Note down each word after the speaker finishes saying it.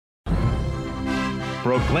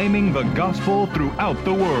proclaiming the gospel throughout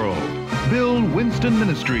the world. Bill Winston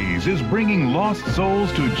Ministries is bringing lost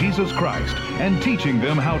souls to Jesus Christ and teaching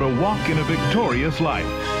them how to walk in a victorious life.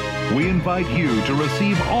 We invite you to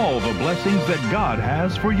receive all the blessings that God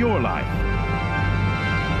has for your life.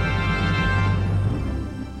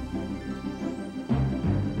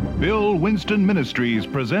 Bill Winston Ministries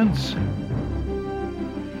presents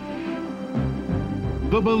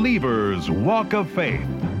The Believer's Walk of Faith.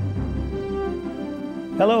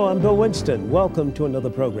 Hello, I'm Bill Winston. Welcome to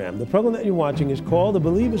another program. The program that you're watching is called The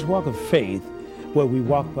Believer's Walk of Faith, where we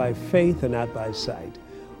walk by faith and not by sight.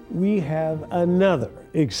 We have another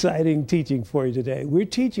exciting teaching for you today. We're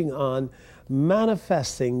teaching on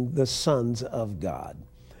manifesting the sons of God.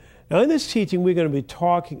 Now, in this teaching, we're going to be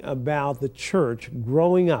talking about the church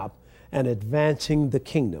growing up and advancing the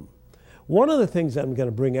kingdom. One of the things I'm going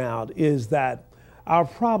to bring out is that our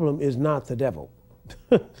problem is not the devil.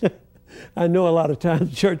 I know a lot of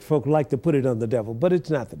times church folk like to put it on the devil, but it's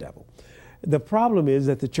not the devil. The problem is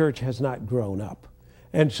that the church has not grown up.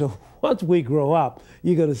 And so once we grow up,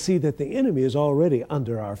 you're going to see that the enemy is already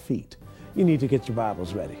under our feet. You need to get your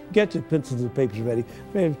Bibles ready. Get your pencils and papers ready.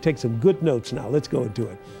 Maybe take some good notes now. Let's go into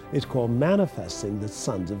it. It's called Manifesting the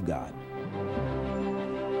Sons of God.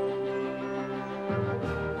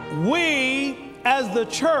 We, as the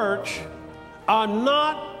church, are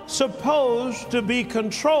not supposed to be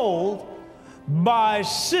controlled by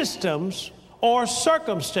systems or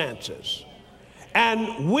circumstances.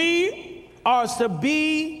 And we are to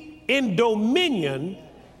be in dominion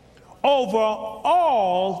over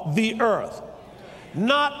all the earth,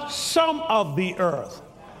 not some of the earth,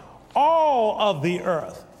 all of the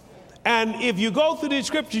earth. And if you go through these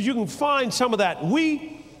scriptures, you can find some of that.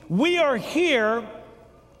 We are here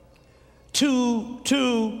to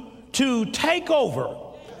take over.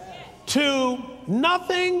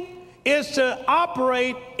 Nothing is to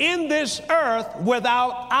operate in this earth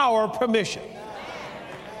without our permission.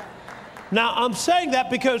 Now, I'm saying that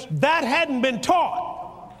because that hadn't been taught.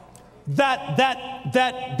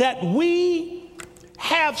 That we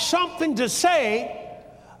have something to say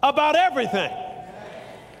about everything.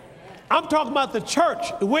 I'm talking about the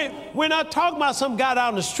church. We're not talking about some guy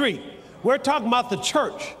down the street. We're talking about the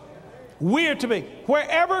church. We're to be.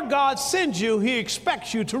 Wherever God sends you, He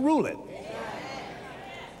expects you to rule it.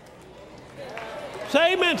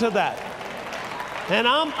 Say amen to that. And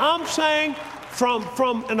I'm saying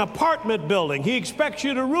from an apartment building, He expects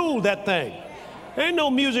you to rule that thing. There ain't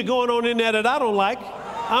no music going on in there that I don't like.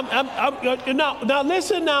 Now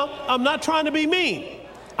listen now, I'm not trying to be mean.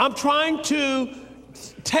 I'm trying to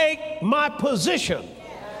take my position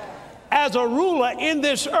as a ruler in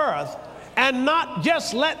this earth and not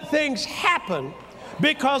just let things happen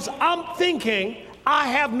because I'm thinking I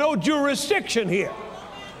have no jurisdiction here.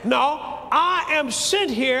 No, I am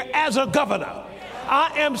sent here as a governor.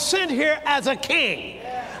 I am sent here as a king.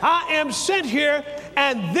 I am sent here,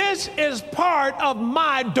 and this is part of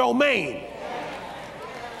my domain.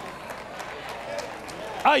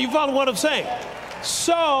 Are you following what I'm saying?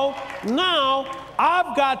 So now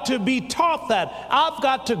I've got to be taught that. I've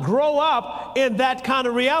got to grow up in that kind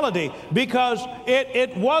of reality because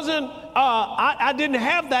it wasn't, I didn't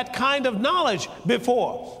have that kind of knowledge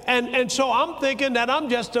before. And so I'm thinking that I'm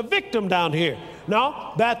just a victim down here.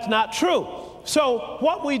 No, that's not true. So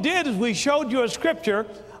what we did is we showed you a scripture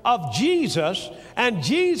of Jesus, and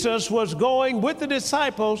Jesus was going with the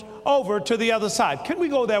disciples over to the other side. Can we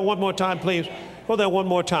go there one more time, please? Go there one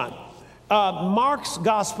more time. Mark's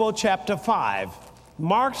Gospel, chapter 5.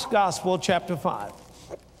 Mark's Gospel, chapter 5.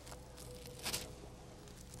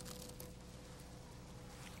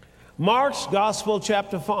 Mark's Gospel,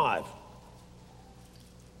 chapter 5.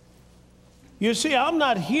 You see, I'm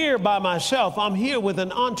not here by myself. I'm here with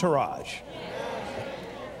an entourage.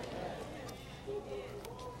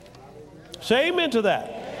 Say amen to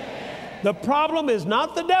that. The problem is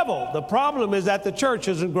not the devil. The problem is that the church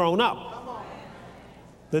hasn't grown up.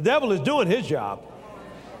 The devil is doing his job.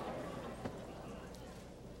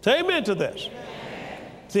 Say amen to this.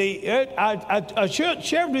 See, I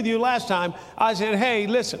shared with you last time. I said, hey,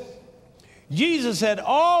 listen. Jesus said,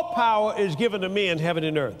 all power is given to me in heaven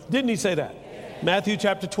and earth. Didn't he say that? Matthew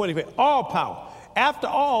chapter 20. All power. After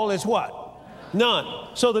all is what? None.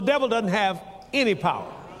 So the devil doesn't have any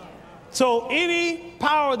power. So any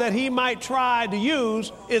power that he might try to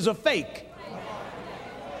use is a fake.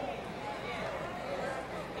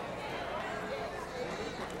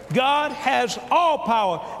 God has all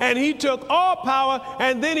power, and he took all power,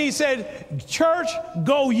 and then he said, church,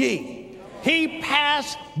 go ye. He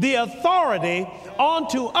passed the authority on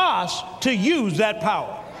to us to use that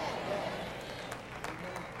power.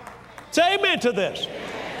 Say amen to this.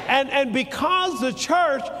 And because the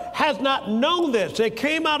church has not known this, they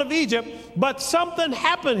came out of Egypt, but something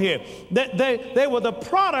happened here. They were the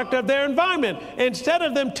product of their environment. Instead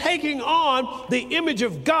of them taking on the image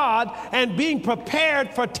of God and being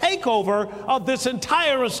prepared for takeover of this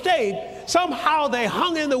entire estate, somehow they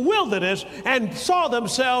hung in the wilderness and saw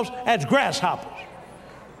themselves as grasshoppers.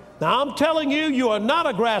 Now I'm telling you, you are not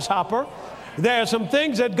a grasshopper. There are some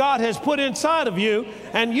things that God has put inside of you,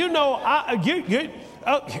 and you know,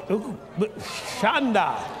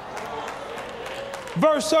 Shanda.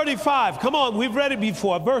 Verse 35. Come on, we've read it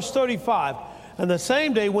before. Verse 35. And the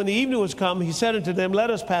same day when the evening was come, he said unto them, let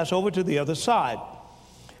us pass over to the other side.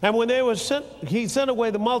 And when they were sent, he sent away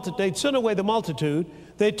the multitude. They sent away the multitude.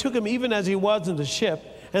 They took him even as he was in the ship,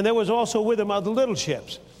 and there was also with him other little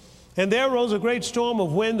ships. And there arose a great storm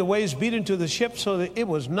of wind, the waves beat into the ship, so that it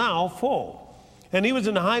was now full. And he was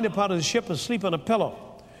in the hinder part of the ship, asleep on a pillow.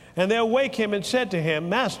 And they awake him and said to him,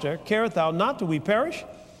 Master, carest thou not that we perish?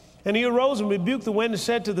 And he arose and rebuked the wind and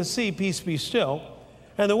said to the sea, Peace, be still.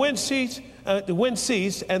 And the wind ceased,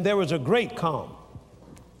 and there was a great calm.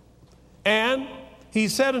 And he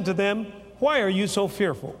said unto them, Why are you so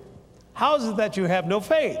fearful? How is it that you have no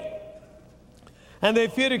faith? And they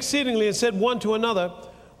feared exceedingly and said one to another,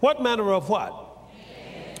 What manner of what?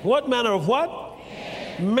 Man. What manner of what?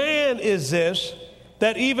 Man is this,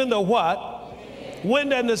 that even the what?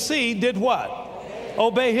 Wind and the sea did what?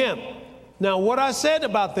 Obey him. Now, what I said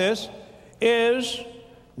about this is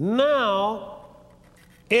now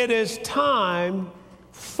it is time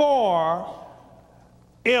for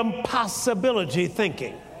impossibility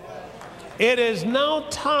thinking. It is now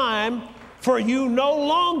time for you no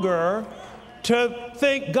longer to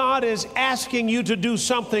think God is asking you to do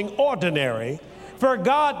something ordinary. For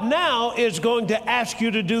God now is going to ask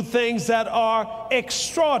you to do things that are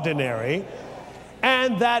extraordinary,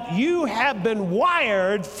 and that you have been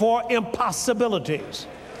wired for impossibilities.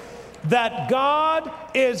 That God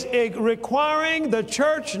is requiring the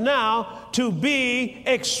church now to be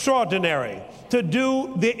extraordinary, to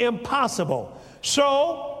do the impossible.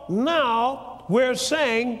 So now we're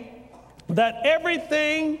saying that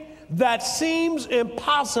everything that seems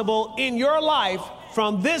impossible in your life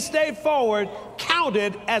from this day forward, count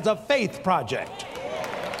it as a faith project.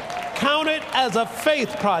 Count it as a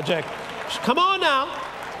faith project. Come on now.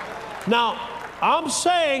 Now, I'm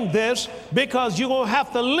saying this because you're going to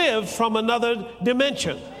have to live from another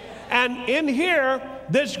dimension. And in here,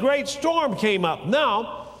 this great storm came up.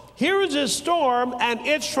 Now, here is this storm, and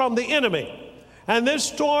it's from the enemy. And this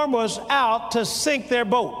storm was out to sink their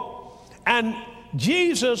boat. And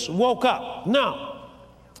Jesus woke up. Now,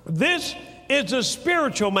 this is a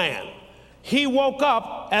spiritual man. He woke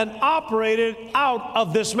up and operated out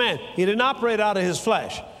of this man. He didn't operate out of his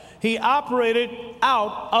flesh. He operated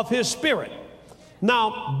out of his spirit.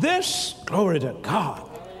 Now, this, glory to God.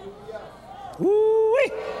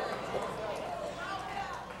 Woo-wee.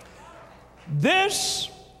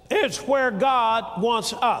 This is where God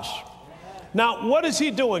wants us. Now, what is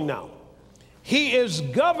he doing now? He is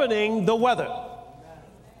governing the weather.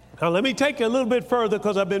 Now, let me take you a little bit further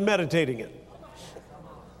because I've been meditating it.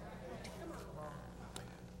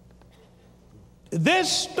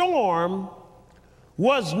 This storm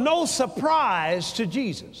was no surprise to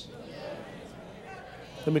Jesus.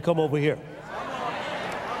 Let me come over here.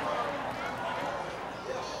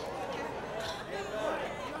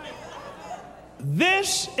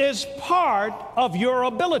 This is part of your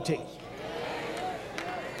ability.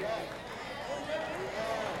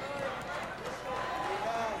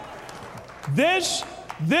 This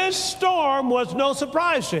storm was no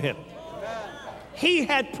surprise to him. He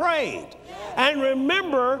had prayed. And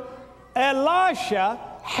remember, Elisha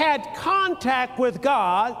had contact with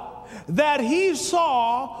God, that he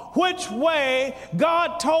saw which way,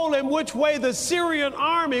 God told him which way the Syrian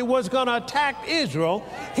army was going to attack Israel.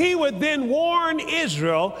 He would then warn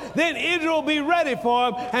Israel, then Israel would be ready for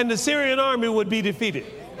him, and the Syrian army would be defeated.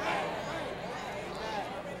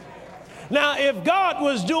 Now, if God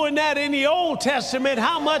was doing that in the Old Testament,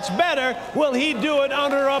 how much better will he do it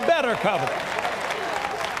under a better covenant?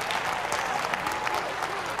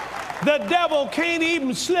 The devil can't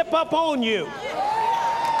even slip up on you.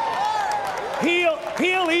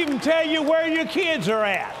 He'll even tell you where your kids are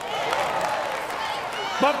at.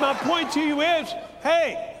 But my point to you is,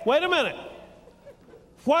 hey, wait a minute.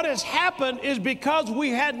 What has happened is because we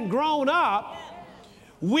hadn't grown up,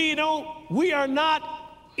 we are not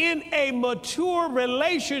in a mature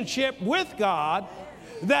relationship with God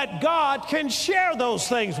that God can share those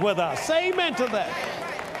things with us. Say amen to that.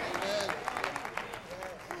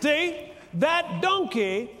 See, that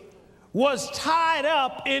donkey was tied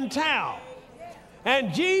up in town.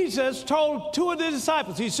 And Jesus told two of the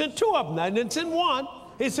disciples, he sent two of them, he didn't send one,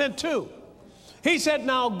 he sent two. He said,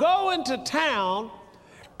 now go into town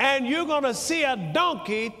and you're going to see a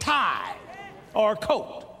donkey tied or a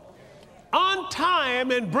coat. Untie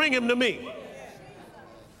him and bring him to me.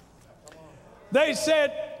 They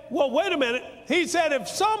said, well, wait a minute. He said, if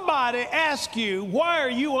somebody asks you, why are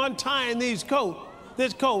you untying this coat,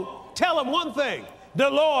 tell them one thing, the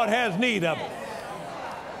Lord has need of it.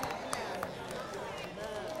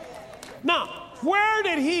 Now, where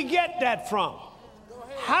did he get that from?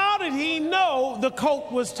 How did he know the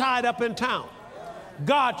coat was tied up in town?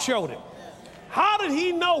 God showed him. How did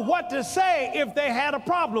he know what to say if they had a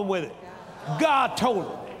problem with it? God told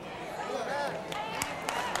him.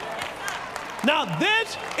 Now,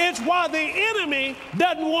 this is why the enemy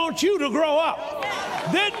doesn't want you to grow up.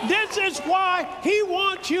 This is why he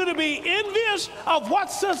wants you to be envious of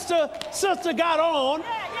what sister got on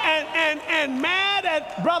and mad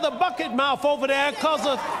at Brother Bucket Mouth over there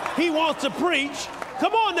because he wants to preach.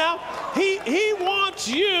 Come on now. He wants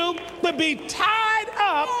you to be tied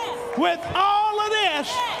up with all of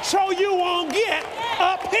this so you won't get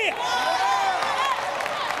up here.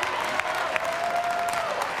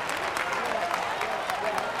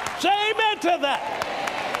 Say amen to that.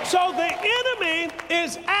 So the enemy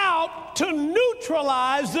is out to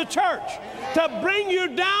neutralize the church, to bring you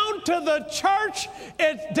down to the church,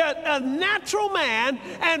 a natural man,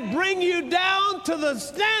 and bring you down to the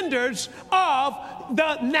standards of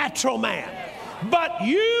the natural man. But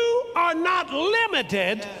you are not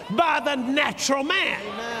limited by the natural man.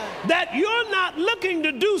 That you're not looking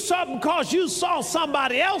to do something because you saw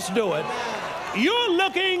somebody else do it. You're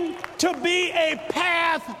looking to be a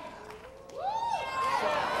path.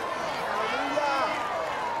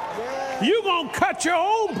 You're going to cut your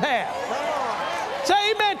own path.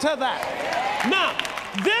 Say amen to that. Now,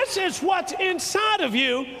 this is what's inside of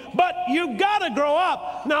you, but you got to grow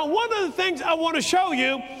up. Now, one of the things I want to show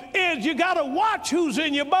you is you got to watch who's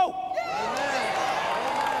in your boat.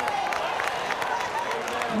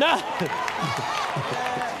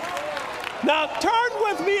 Now, turn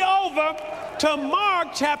with me over to Mark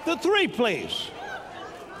chapter 3, please.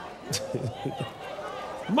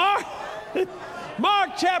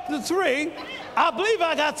 Mark chapter 3. I believe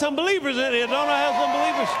I got some believers in here. Don't I have some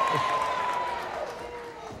believers?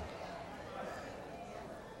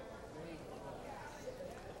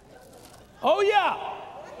 Oh, yeah.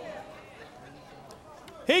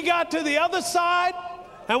 He got to the other side,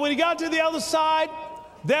 and when he got to the other side,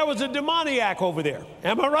 there was a demoniac over there.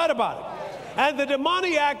 Am I right about it? And the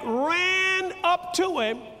demoniac ran up to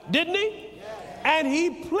him, didn't he? And he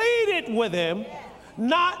pleaded with him,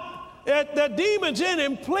 the demons in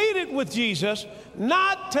him pleaded with Jesus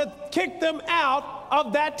not to kick them out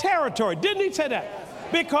of that territory. Didn't he say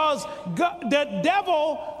that? Because the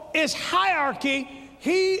devil is hierarchy.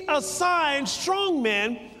 He assigns strong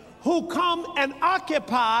men who come and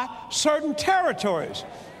occupy certain territories.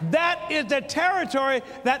 That is the territory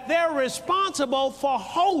that they're responsible for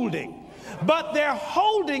holding. But they're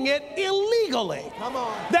holding it illegally. Come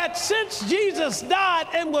on. That since Jesus died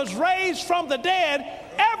and was raised from the dead,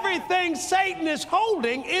 everything Satan is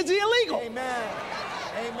holding is illegal. Amen.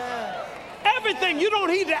 Amen. Everything. You don't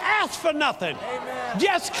need to ask for nothing. Amen.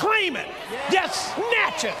 Just claim it. Yes. Just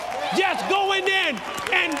snatch it. Yes. Just go in there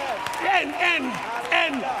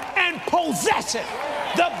and possess it.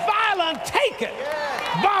 The violent take it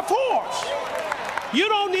by force. You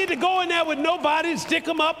don't need to go in there with nobody and stick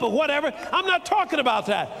them up or whatever. I'm not talking about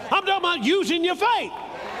that. I'm talking about using your faith.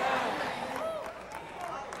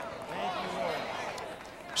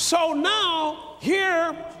 So now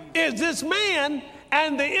here is this man,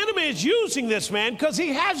 and the enemy is using this man because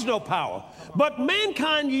he has no power. But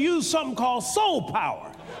mankind, you use something called soul power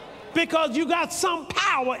because you got some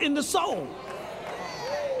power in the soul.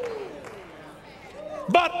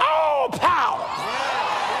 But all power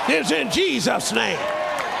is in Jesus' name.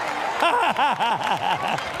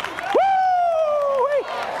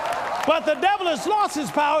 But the devil has lost his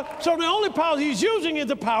power, so the only power he's using is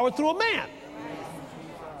the power through a man.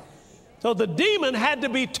 So the demon had to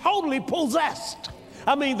be totally possessed.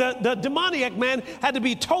 I mean, the demoniac man had to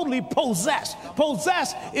be totally possessed.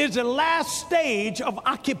 Possessed is the last stage of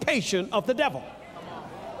occupation of the devil.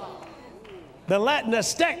 The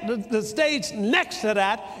stage next to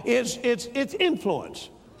that is it's influence.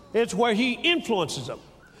 It's where he influences them.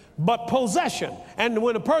 But possession. And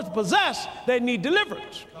when a person possessed, they need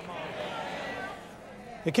deliverance.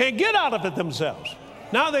 They can't get out of it themselves.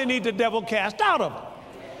 Now they need the devil cast out of them.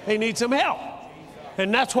 They need some help.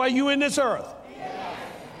 And that's why you're in this earth.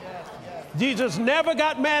 Jesus never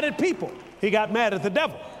got mad at people. He got mad at the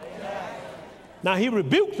devil. Now, he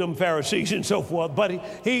rebuked them Pharisees and so forth,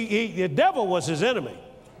 but the devil was his enemy.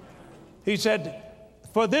 He said,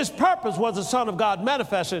 for this purpose was the Son of God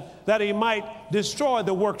manifested, that he might destroy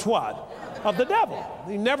the works what? Of the devil.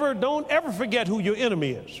 Don't ever forget who your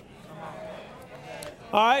enemy is.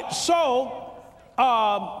 All right, so,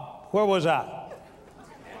 where was I?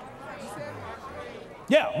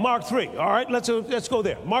 Yeah, Mark 3. All right, let's go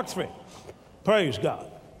there. Mark 3. Praise God.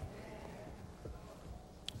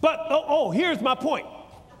 But, here's my point.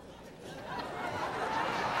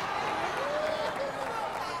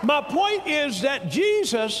 My point is that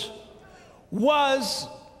Jesus was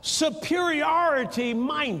superiority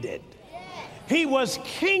minded. He was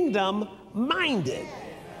kingdom minded.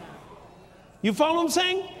 You follow what I'm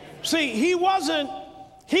saying? See, he wasn't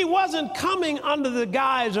coming under the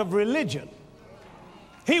guise of religion.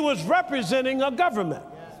 He was representing a government.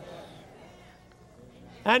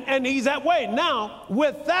 And he's that way. Now,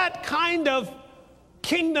 with that kind of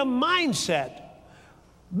kingdom mindset,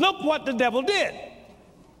 look what the devil did.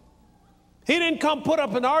 He didn't come put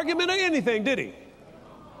up an argument or anything, did he?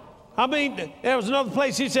 I mean, there was another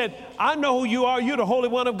place he said, I know who you are, you're the Holy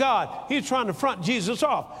One of God. He's trying to front Jesus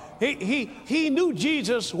off. He knew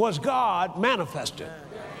Jesus was God manifested.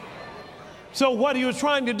 So what he was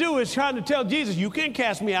trying to do is trying to tell Jesus, you can't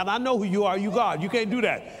cast me out. I know who you are, you God. You can't do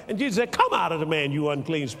that. And Jesus said, come out of the man, you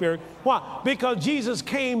unclean spirit. Why? Because Jesus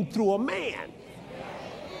came through a man.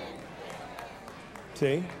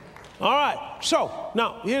 See? All right. So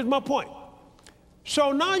now here's my point.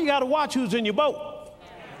 So now you got to watch who's in your boat.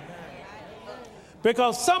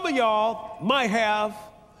 Because some of y'all might have.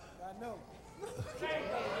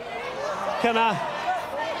 Can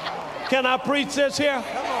I preach this here?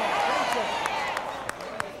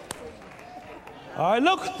 All right,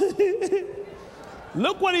 look.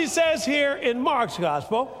 Look what he says here in Mark's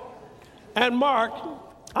gospel. And Mark,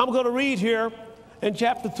 I'm going to read here in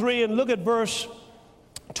chapter 3 and look at verse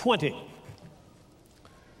 20.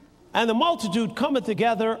 And the multitude cometh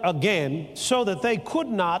together again, so that they could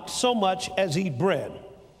not so much as eat bread.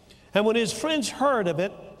 And when his friends heard of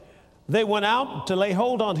it, they went out to lay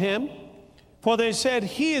hold on him, for they said,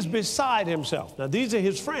 he is beside himself. Now, these are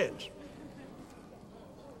his friends.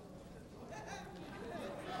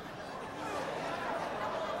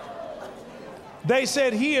 They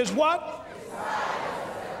said, he is what?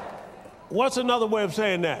 What's another way of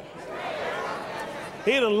saying that?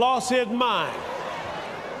 He done lost his mind.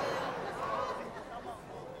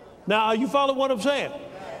 Now, you follow what I'm saying?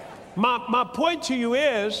 My point to you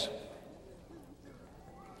is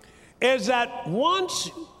that once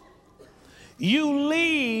you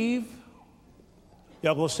leave,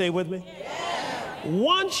 y'all gonna stay with me?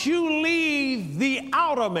 Once you leave the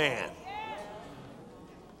outer man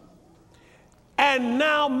and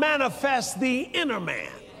now manifest the inner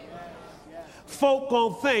man, folk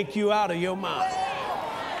gonna think you out of your mind.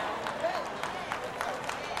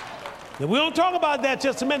 Now, we don't talk about that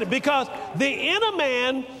just a minute, because the inner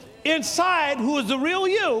man inside, who is the real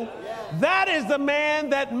you, that is the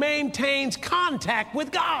man that maintains contact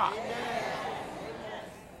with God.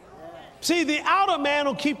 See, the outer man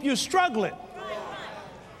will keep you struggling.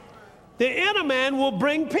 The inner man will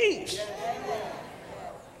bring peace.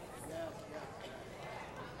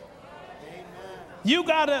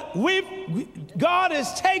 God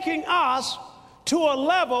is taking us to a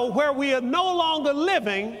level where we are no longer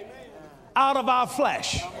living out of our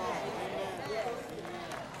flesh.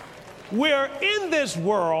 We're in this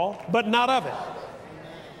world, but not of it.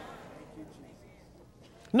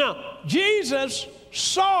 Now, Jesus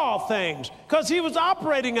saw things because he was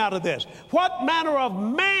operating out of this. What manner of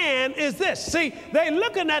man is this? See, they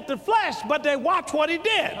looking at the flesh, but they watch what he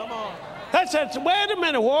did. They said, wait a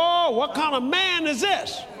minute, whoa, what kind of man is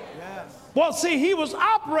this? Yes. Well, see, he was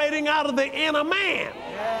operating out of the inner man.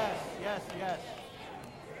 Yes, yes, yes.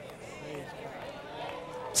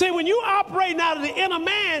 See, when you operating out of the inner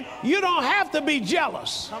man, you don't have to be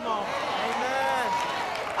jealous. Come on. Amen.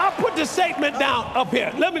 I'll put the statement down up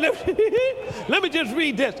here. Let me just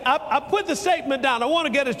read this. I put the statement down. I want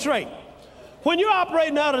to get it straight. When you're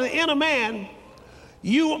operating out of the inner man,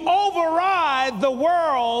 you override the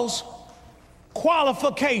world's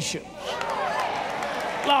qualifications.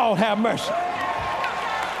 Lord have mercy.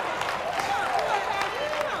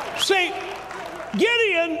 See,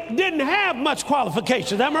 Gideon didn't have much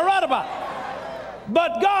qualifications. Am I right about it?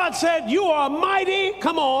 But God said, you are a mighty,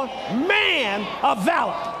 come on, man of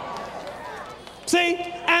valor. See,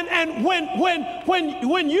 and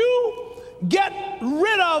when you get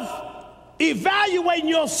rid of evaluating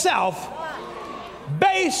yourself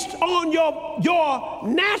based on your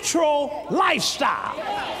natural lifestyle,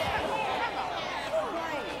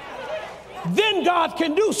 then God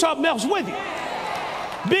can do something else with you.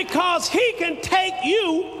 Because he can take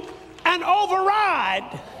you and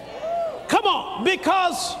override. Come on,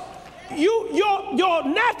 because your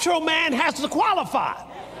natural man has to qualify.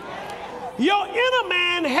 Your inner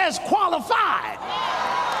man has qualified.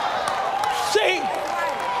 See,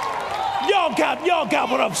 y'all got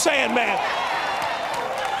what I'm saying, man.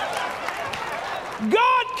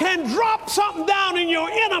 God can drop something down in your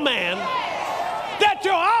inner man that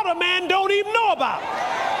your outer man don't even know about.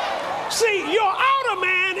 See, your outer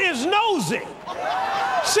man is nosy.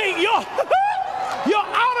 See, your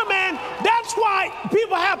outer man, that's why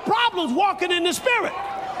people have problems walking in the spirit.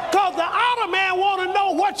 Because the outer man want to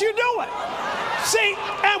know what you're doing. See,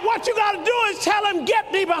 and what you got to do is tell him,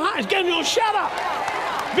 get thee behind, get him, shut up.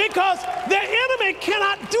 Because the enemy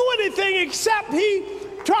cannot do anything except he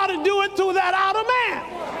try to do it through that outer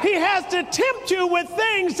man. He has to tempt you with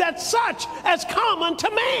things that's such as common to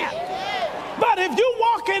man. But if you're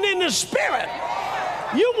walking in the spirit,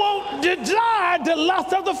 you won't desire the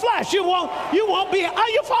lust of the flesh. You won't be,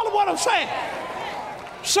 you follow what I'm saying?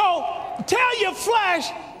 So tell your flesh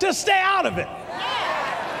to stay out of it.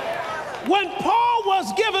 When Paul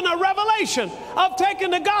was given a revelation of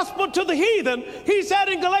taking the gospel to the heathen, he said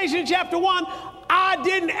in Galatians chapter 1, I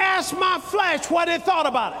didn't ask my flesh what it thought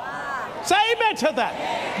about it. Say amen to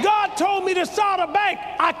that. God told me to start a bank.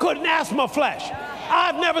 I couldn't ask my flesh.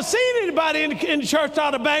 I've never seen anybody in the church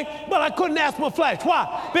start a bank, but I couldn't ask my flesh.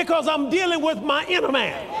 Why? Because I'm dealing with my inner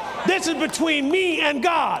man. This is between me and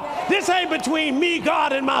God. This ain't between me,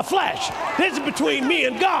 God, and my flesh. This is between me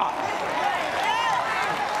and God.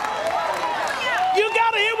 You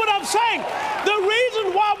got to hear what I'm saying. The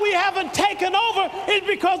reason why we haven't taken over is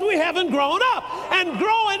because we haven't grown up. And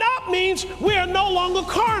growing up means we are no longer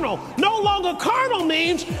carnal. No longer carnal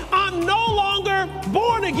means I'm no longer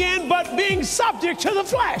born again, but being subject to the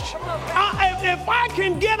flesh. If I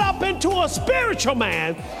can get up into a spiritual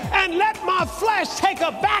man and let my flesh take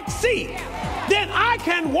a back seat, then I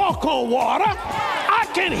can walk on water. I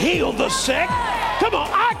can heal the sick. Come on,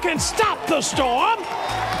 I can stop the storm.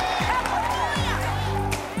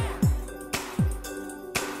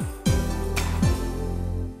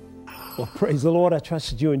 Well, praise the Lord. I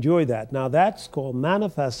trust that you enjoyed that. Now, that's called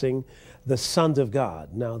manifesting the sons of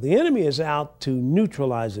God. Now, the enemy is out to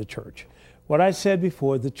neutralize the church. What I said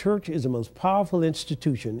before, the church is the most powerful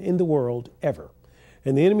institution in the world ever.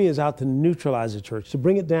 And the enemy is out to neutralize the church, to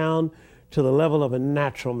bring it down to the level of a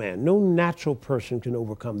natural man. No natural person can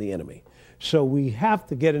overcome the enemy. So we have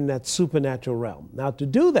to get in that supernatural realm. Now, to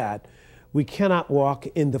do that, we cannot walk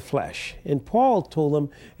in the flesh. And Paul told them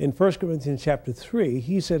in 1 Corinthians chapter 3,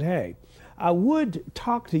 he said, hey, I would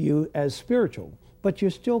talk to you as spiritual, but you're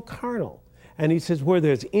still carnal. And he says, where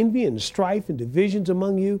there's envy and strife and divisions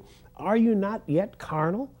among you, are you not yet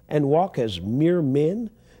carnal and walk as mere men?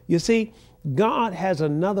 You see, God has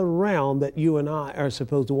another realm that you and I are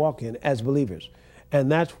supposed to walk in as believers,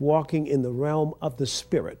 and that's walking in the realm of the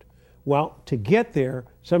Spirit. Well, to get there,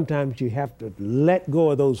 sometimes you have to let go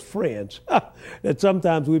of those friends that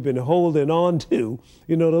sometimes we've been holding on to.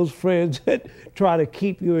 You know, those friends that try to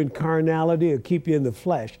keep you in carnality or keep you in the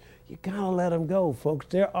flesh. You got to let them go, folks.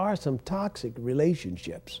 There are some toxic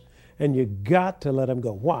relationships, and you got to let them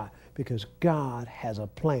go. Why? Because God has a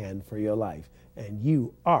plan for your life, and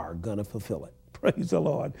you are going to fulfill it. Praise the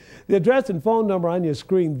Lord. The address and phone number on your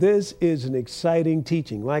screen. This is an exciting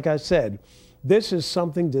teaching. Like I said, this is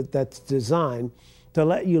something that's designed to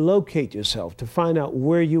let you locate yourself, to find out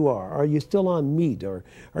where you are. Are you still on meat, or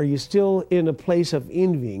are you still in a place of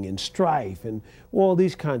envying and strife and all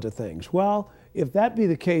these kinds of things? Well, if that be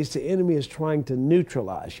the case, the enemy is trying to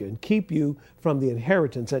neutralize you and keep you from the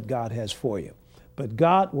inheritance that God has for you. But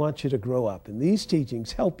God wants you to grow up, and these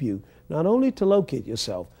teachings help you not only to locate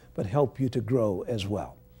yourself, but help you to grow as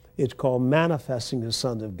well. It's called Manifesting the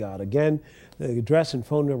Sons of God. Again, the address and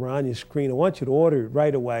phone number on your screen. I want you to order it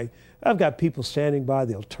right away. I've got people standing by.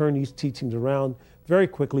 They'll turn these teachings around very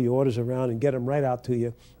quickly, orders around, and get them right out to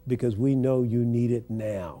you because we know you need it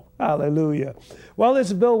now. Hallelujah. Well, this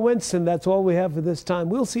is Bill Winston. That's all we have for this time.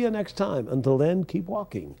 We'll see you next time. Until then, keep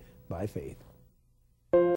walking by faith.